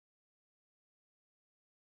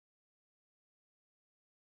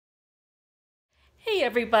Hey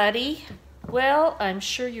everybody! Well, I'm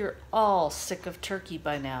sure you're all sick of turkey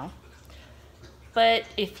by now, but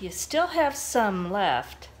if you still have some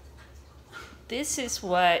left, this is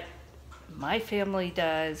what my family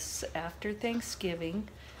does after Thanksgiving,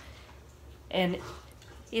 and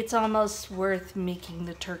it's almost worth making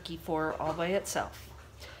the turkey for all by itself.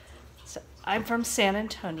 So I'm from San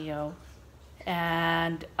Antonio,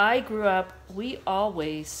 and we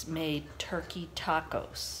always made turkey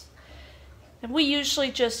tacos. And we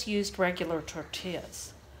usually just used regular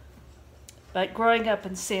tortillas. But growing up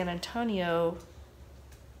in San Antonio,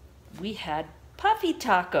 we had Puffy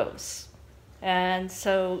tacos. And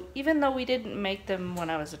so even though we didn't make them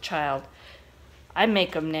when I was a child, I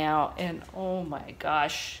make them now, and oh my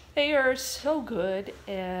gosh, they are so good,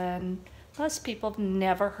 and most people have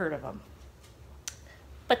never heard of them.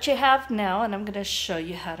 But you have now, and I'm going to show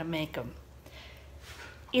you how to make them.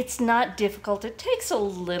 It's not difficult. It takes a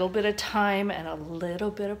little bit of time and a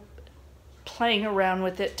little bit of playing around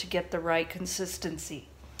with it to get the right consistency.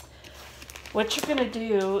 What you're going to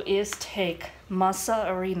do is take masa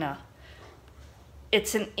harina.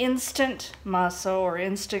 It's an instant masa or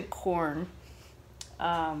instant corn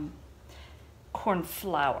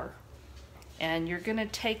flour. And you're going to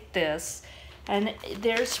take this, and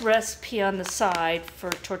there's recipe on the side for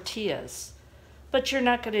tortillas. But you're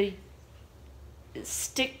not going to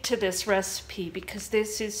stick to this recipe because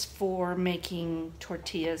this is for making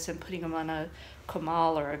tortillas and putting them on a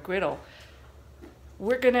comal or a griddle.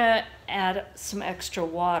 We're gonna add some extra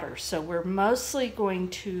water, so we're mostly going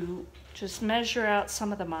to just measure out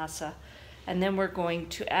some of the masa, and then we're going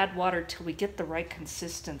to add water till we get the right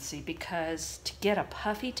consistency, because to get a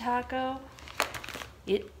puffy taco,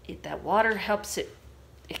 that water helps it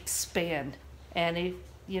expand, and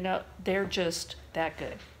they're just that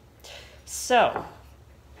good. So,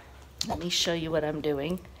 let me show you what I'm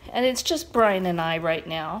doing. And it's just Brian and I right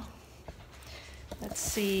now. Let's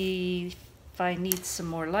see if I need some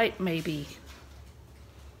more light, maybe.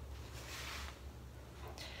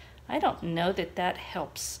 I don't know that that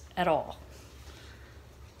helps at all.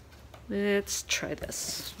 Let's try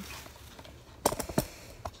this.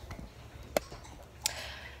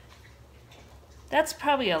 That's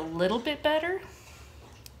probably a little bit better.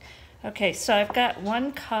 Okay, so I've got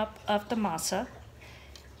 1 cup of the masa,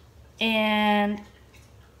 and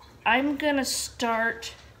I'm gonna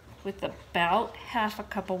start with about half a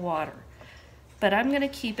cup of water, but I'm gonna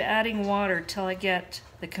keep adding water till I get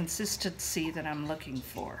the consistency that I'm looking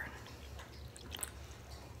for.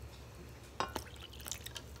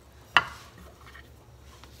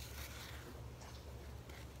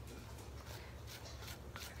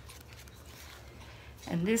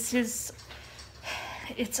 And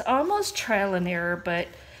it's almost trial and error, but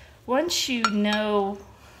once you know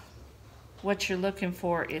what you're looking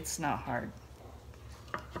for, it's not hard.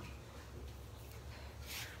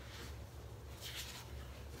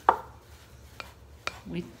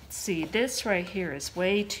 We see this right here is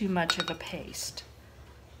way too much of a paste.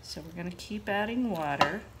 So we're going to keep adding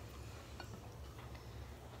water.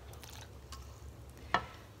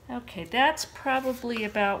 Okay, that's probably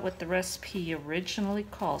about what the recipe originally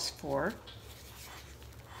calls for.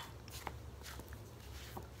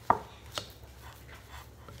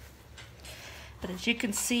 But as you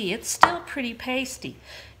can see, it's still pretty pasty.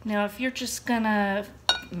 Now, if you're just gonna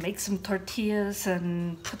make some tortillas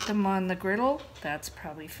and put them on the griddle, that's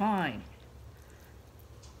probably fine.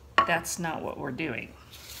 That's not what we're doing.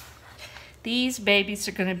 These babies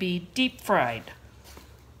are gonna be deep fried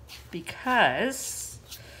because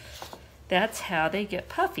that's how they get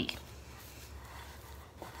puffy.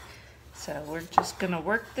 So we're just gonna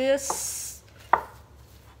work this.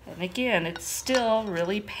 And again, it's still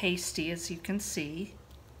really pasty, as you can see.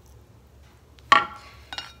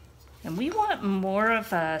 And we want more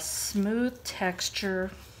of a smooth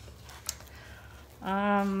texture.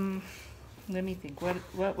 Let me think,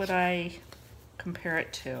 what would I compare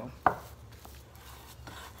it to?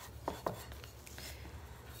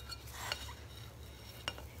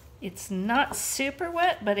 It's not super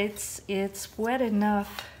wet, but it's wet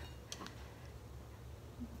enough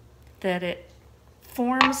that it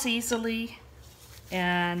forms easily,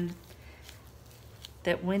 and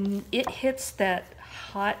that when it hits that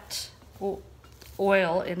hot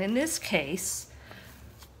oil, and in this case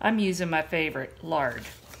I'm using my favorite, lard.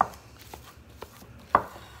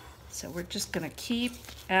 So we're just going to keep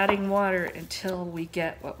adding water until we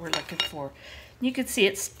get what we're looking for. You can see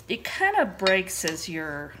it kind of breaks as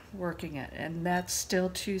you're working it, and that's still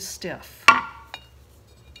too stiff.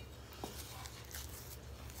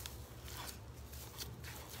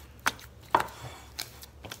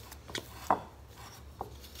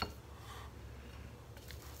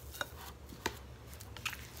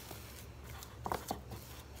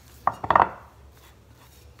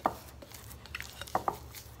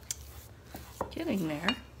 getting there.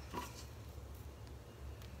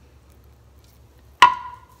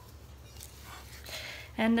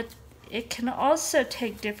 And it can also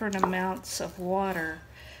take different amounts of water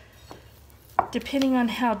depending on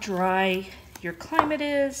how dry your climate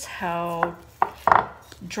is, how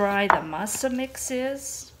dry the masa mix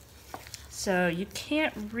is. So you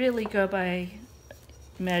can't really go by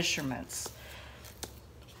measurements.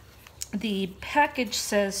 The package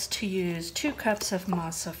says to use 2 cups of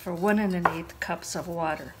masa for 1 1/8 cups of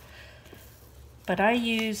water. But I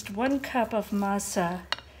used 1 cup of masa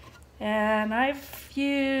and I've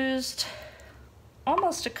used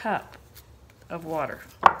almost a cup of water.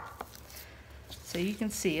 So you can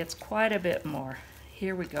see it's quite a bit more.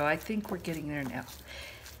 Here we go. I think we're getting there now.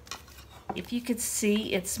 If you could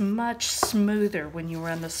see, it's much smoother when you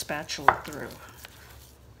run the spatula through.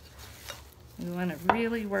 You want to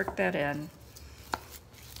really work that in.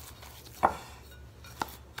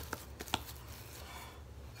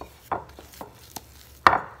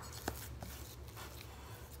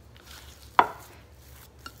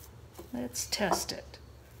 Let's test it.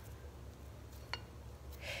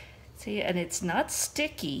 See, and it's not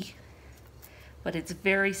sticky, but it's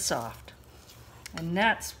very soft. And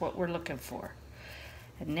that's what we're looking for.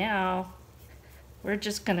 And now we're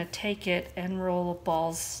just going to take it and roll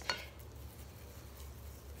balls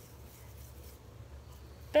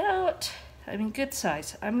about, good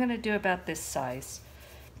size. I'm going to do about this size.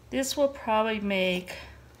 This will probably make,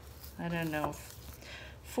 I don't know,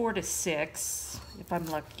 4 to 6 if I'm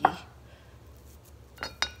lucky.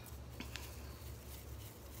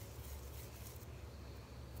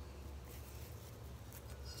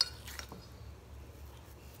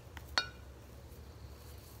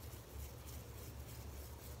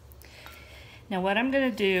 Now what I'm going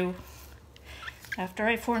to do after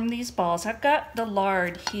I form these balls, I've got the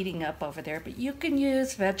lard heating up over there, but you can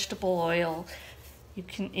use vegetable oil, you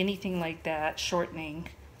can anything like that, shortening.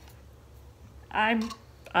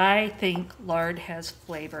 I think lard has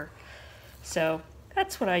flavor, so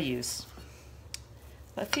that's what I use.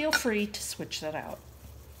 But feel free to switch that out.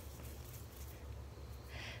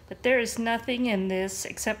 But there is nothing in this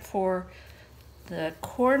except for the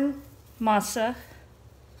corn masa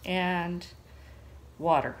and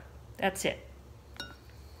water. That's it.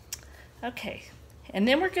 Okay, and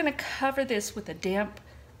then we're going to cover this with a damp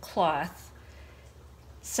cloth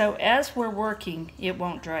so as we're working it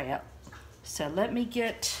won't dry out. So let me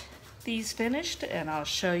get these finished and I'll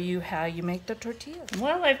show you how you make the tortillas.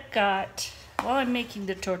 While I'm making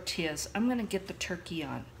the tortillas, I'm going to get the turkey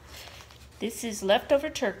on. This is leftover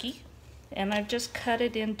turkey and I've just cut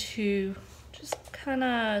it into just kind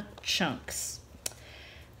of chunks.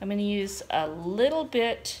 I'm going to use a little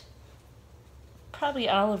bit, probably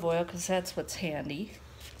olive oil because that's what's handy,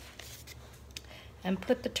 and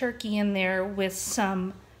put the turkey in there with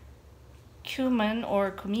some cumin or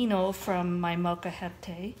comino from my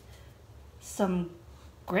molcajete, some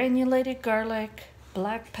granulated garlic,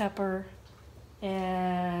 black pepper,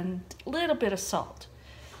 and a little bit of salt.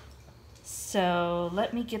 So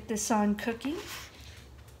let me get this on cooking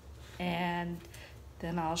and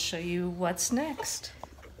then I'll show you what's next.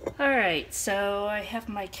 Alright, so I have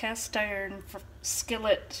my cast iron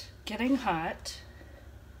skillet getting hot.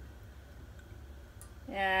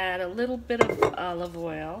 Add a little bit of olive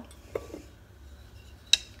oil.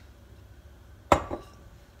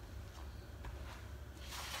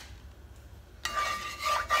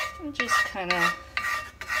 And just kind of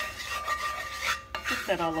put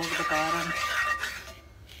that all over the bottom.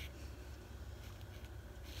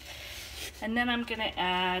 And then I'm going to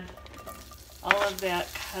add all of that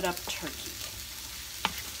cut up turkey.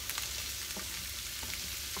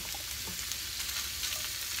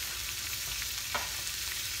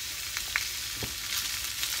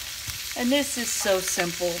 And this is so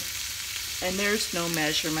simple, and there's no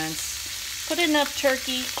measurements. Put enough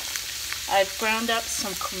turkey. I've ground up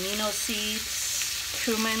some comino seeds,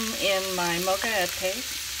 cumin in my molcajete,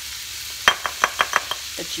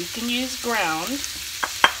 but you can use ground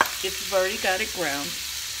if you've already got it ground.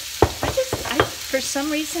 For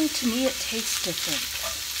some reason, to me, it tastes different.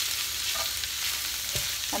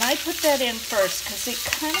 And I put that in first because it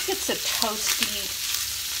kind of gets a toasty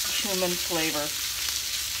cumin flavor.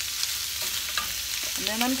 And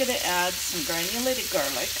then I'm going to add some granulated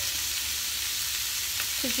garlic,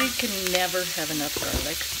 because you can never have enough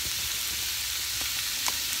garlic.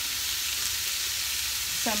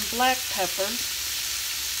 Some black pepper.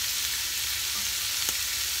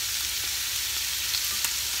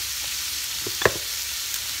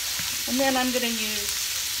 And then I'm going to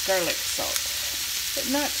use garlic salt,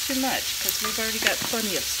 but not too much because we've already got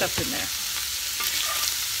plenty of stuff in there.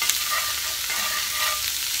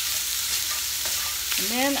 And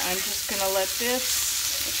then I'm just going to let this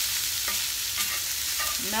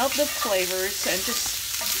melt the flavors and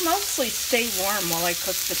just mostly stay warm while I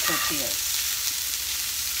cook the tortillas.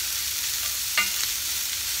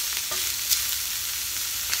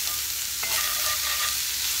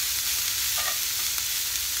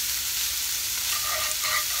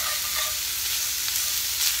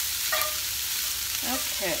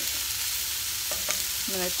 Okay,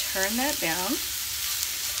 I'm going to turn that down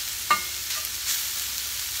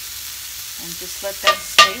and just let that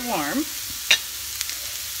stay warm.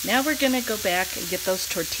 Now we're going to go back and get those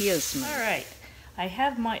tortillas made. All right, I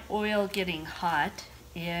have my oil getting hot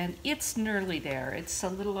and it's nearly there. It's a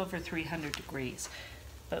little over 300 degrees,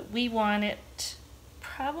 but we want it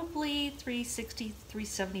probably 360,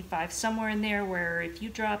 375, somewhere in there, where if you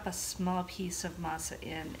drop a small piece of masa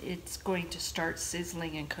in, it's going to start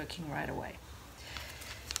sizzling and cooking right away.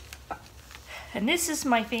 And this is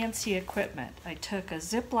my fancy equipment. I took a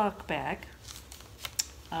Ziploc bag,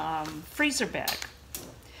 freezer bag,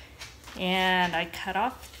 and I cut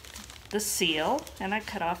off the seal and I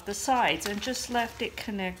cut off the sides and just left it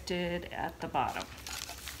connected at the bottom.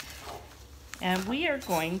 And we are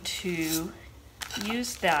going to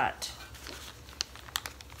use that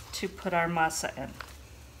to put our masa in.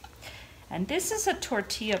 And this is a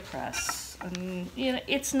tortilla press. And, you know,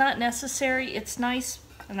 it's not necessary. It's nice,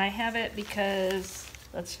 and I have it because,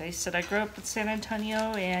 let's face it, I grew up in San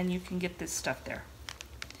Antonio and you can get this stuff there.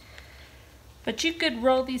 But you could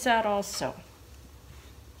roll these out also.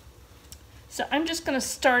 So I'm just going to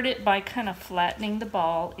start it by kind of flattening the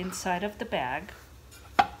ball inside of the bag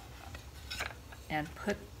and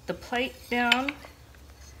put the plate down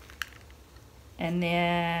and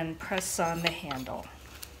then press on the handle.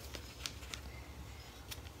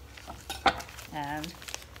 And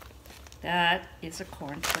that is a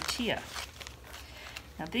corn tortilla.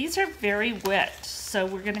 Now these are very wet, so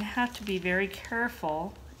we're going to have to be very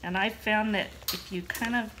careful. And I found that if you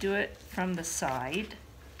kind of do it from the side,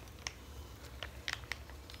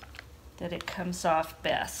 that it comes off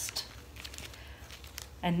best.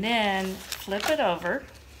 And then flip it over.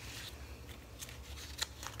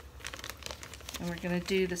 And we're going to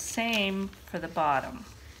do the same for the bottom.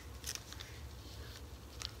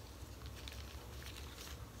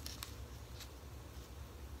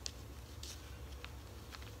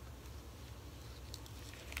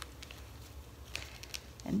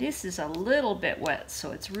 And this is a little bit wet,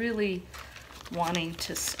 so it's really wanting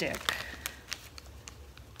to stick.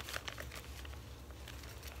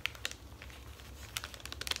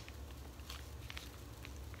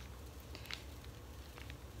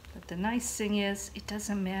 But the nice thing is, it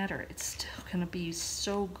doesn't matter. It's still going to be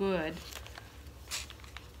so good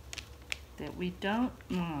that we don't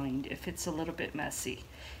mind if it's a little bit messy.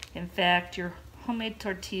 In fact, your homemade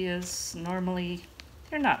tortillas, normally,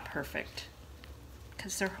 they're not perfect,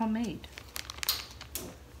 because they're homemade.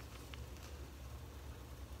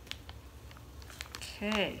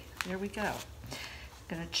 Okay, there we go.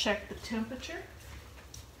 Gonna check the temperature.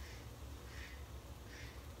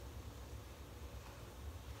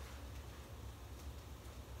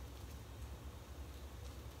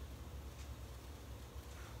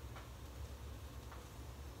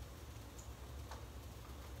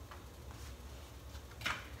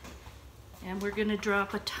 And we're going to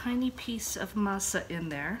drop a tiny piece of masa in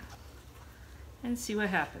there and see what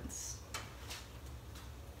happens.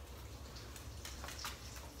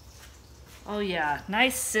 Oh yeah,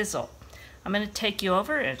 nice sizzle. I'm going to take you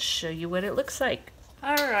over and show you what it looks like.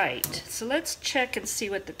 All right, so let's check and see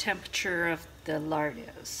what the temperature of the lard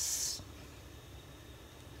is.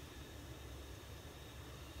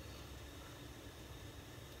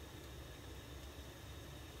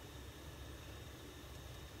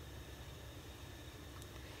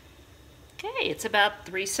 Okay, it's about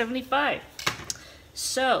 375.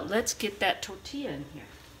 So let's get that tortilla in here.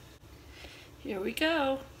 Here we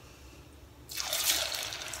go.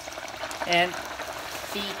 And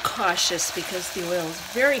be cautious because the oil is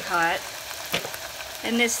very hot.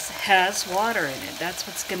 And this has water in it. That's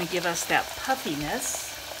what's going to give us that puffiness.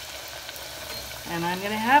 And I'm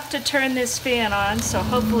going to have to turn this fan on, so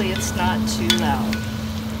hopefully it's not too loud.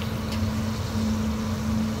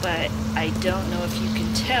 But I don't know if you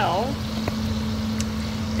can tell.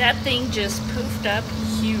 That thing just poofed up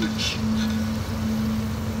huge.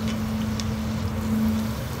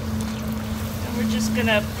 And we're just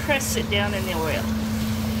gonna press it down in the oil.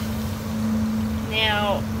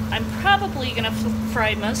 Now, I'm probably gonna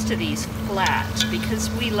fry most of these flat because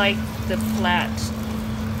we like the flat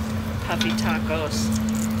puffy tacos.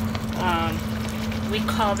 We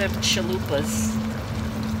call them chalupas.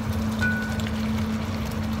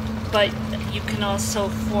 But you can also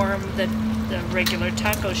form the regular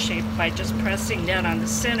taco shape by just pressing down on the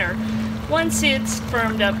center once it's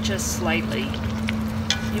firmed up just slightly.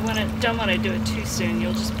 You don't want to do it too soon,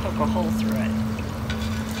 you'll just poke a hole through it.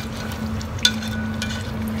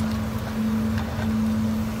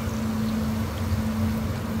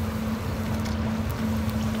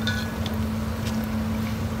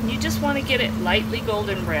 You just want to get it lightly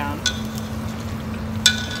golden brown.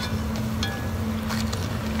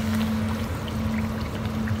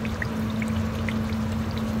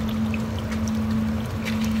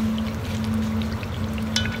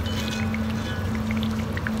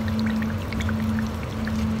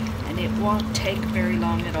 And it won't take very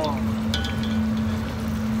long at all.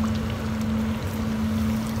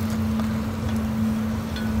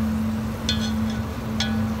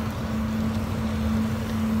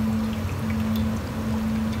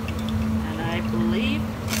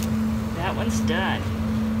 That one's done.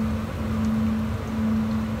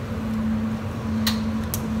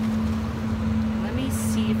 Let me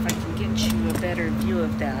see if I can get you a better view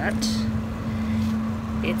of that.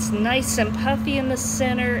 It's nice and puffy in the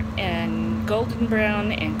center and golden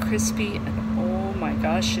brown and crispy, and oh my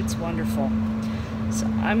gosh, it's wonderful. So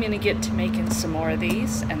I'm gonna get to making some more of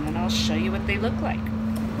these and then I'll show you what they look like.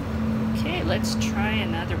 Okay, let's try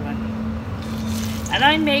another one. And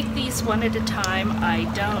I make these one at a time. I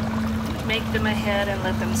don't make them ahead and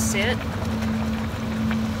let them sit.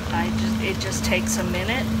 It just takes a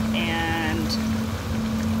minute, and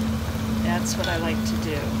that's what I like to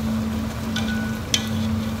do.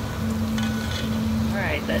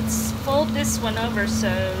 Alright, let's fold this one over so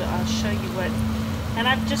I'll show you what, and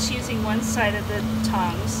I'm just using one side of the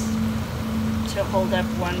tongs to hold up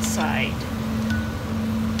one side.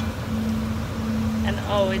 And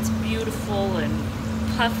oh, it's beautiful and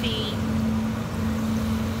puffy.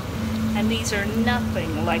 And these are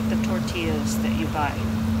nothing like the tortillas that you buy.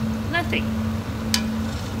 Nothing.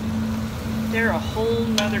 They're a whole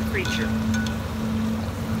nother creature.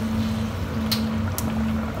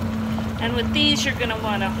 And with these, you're going to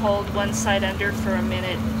want to hold one side under for a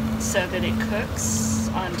minute so that it cooks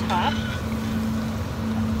on top.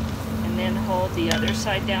 And then hold the other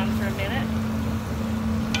side down for a minute.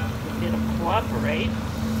 It'll cooperate.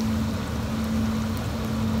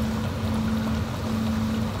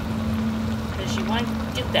 You want to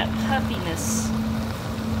get that puffiness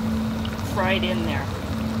fried in there.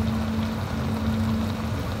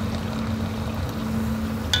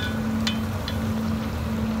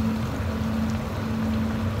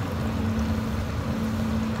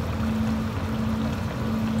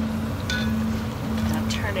 Now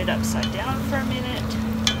turn it upside down for a minute.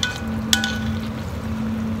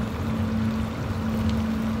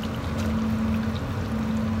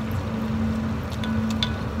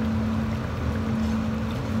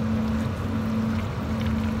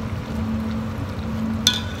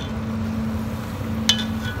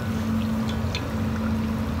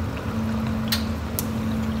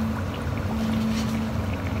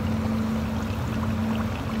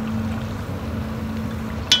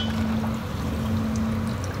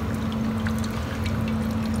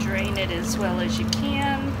 It as well as you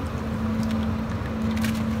can.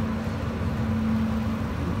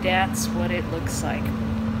 That's what it looks like.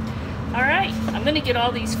 Alright, I'm going to get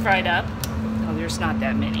all these fried up. Oh, there's not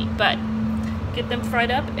that many, but get them fried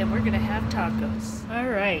up and we're going to have tacos.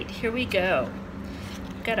 Alright, here we go.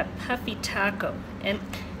 I've got a puffy taco, and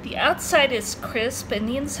the outside is crisp and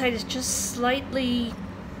the inside is just slightly,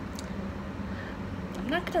 I'm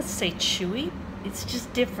not going to say chewy, it's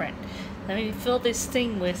just different. Let me fill this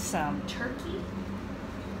thing with some turkey.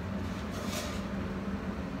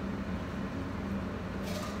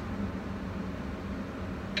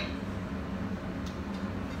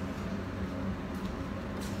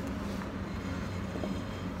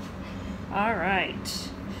 All right,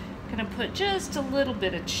 I'm gonna put just a little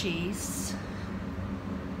bit of cheese.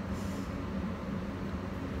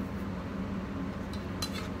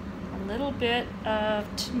 A little bit of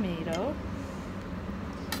tomato.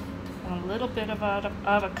 A little bit of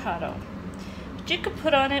avocado. But you could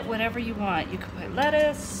put on it whatever you want. You could put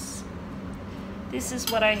lettuce. This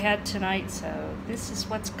is what I had tonight, so this is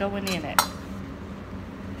what's going in it.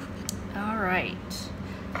 All right.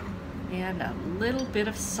 And a little bit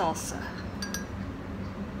of salsa.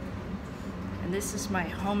 And this is my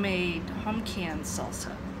homemade, home-canned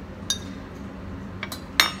salsa.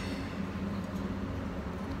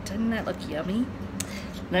 Doesn't that look yummy?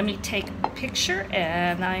 Let me take a picture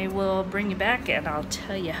and I will bring you back and I'll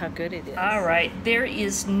tell you how good it is. All right, there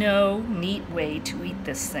is no neat way to eat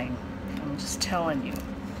this thing. I'm just telling you.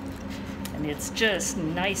 And it's just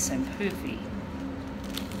nice and poofy.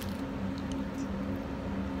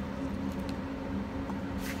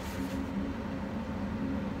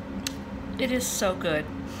 It is so good.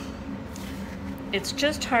 It's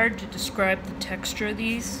just hard to describe the texture of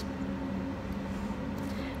these,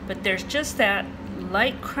 but there's just that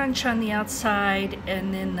light crunch on the outside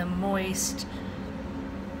and then the moist,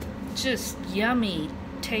 just yummy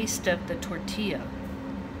taste of the tortilla.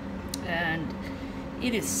 And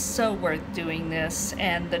it is so worth doing this.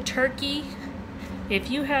 And the turkey, if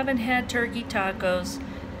you haven't had turkey tacos,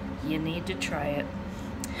 you need to try it.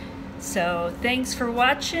 So thanks for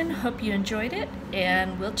watching. Hope you enjoyed it,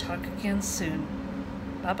 and we'll talk again soon.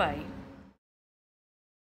 Bye-bye.